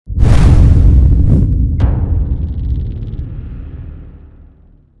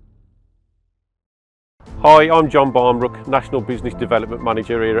Hi, I'm Jon Barnbrook, National Business Development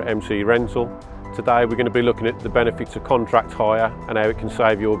Manager here at MC Rental. Today we're going to be looking at the benefits of contract hire and how it can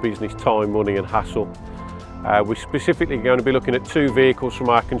save your business time, money and hassle. We're specifically going to be looking at two vehicles from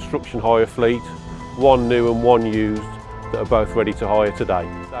our construction hire fleet, one new and one used, that are both ready to hire today.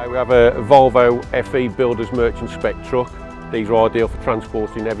 So we have a Volvo FE Builders Merchant Spec truck. These are ideal for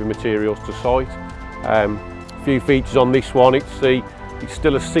transporting heavy materials to site. A few features on this one, it's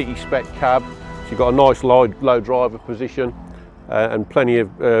still a city spec cab. You've got a nice low driver position and plenty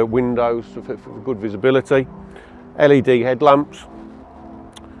of windows for good visibility. LED headlamps.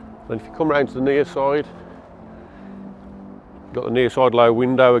 And if you come around to the near side, you've got the near side low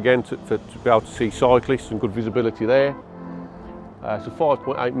window again to be able to see cyclists and good visibility there. It's a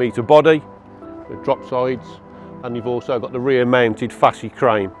 5.8 metre body with drop sides, and you've also got the rear mounted fascie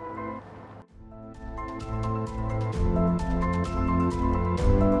crane.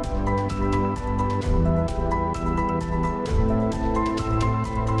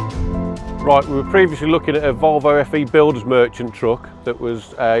 Right, we were previously looking at a Volvo FE Builders Merchant truck that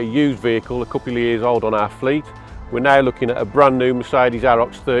was a used vehicle, a couple of years old on our fleet. We're now looking at a brand new Mercedes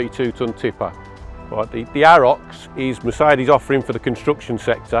Arocs 32-tonne tipper. Right, the Arocs is Mercedes offering for the construction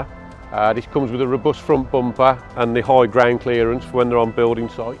sector. This comes with a robust front bumper and the high ground clearance for when they're on building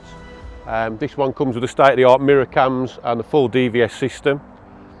sites. This one comes with the state-of-the-art mirror cams and the full DVS system.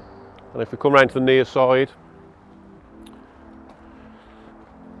 And if we come around to the near side,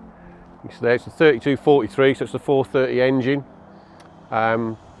 it's a 3243, so it's the 430 engine.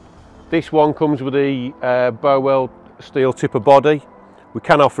 This one comes with the Bowwell steel tipper body. We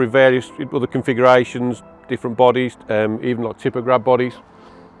can offer various other configurations, different bodies, even like tipper grab bodies.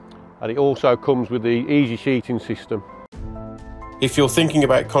 And it also comes with the easy sheeting system. If you're thinking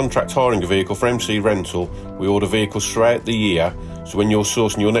about contract hiring a vehicle for MC Rental, we order vehicles throughout the year, so when you're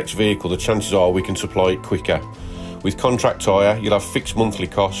sourcing your next vehicle, the chances are we can supply it quicker. With contract hire, you'll have fixed monthly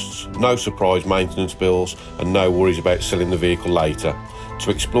costs, no surprise maintenance bills and no worries about selling the vehicle later. To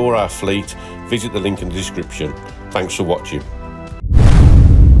explore our fleet, visit the link in the description. Thanks for watching.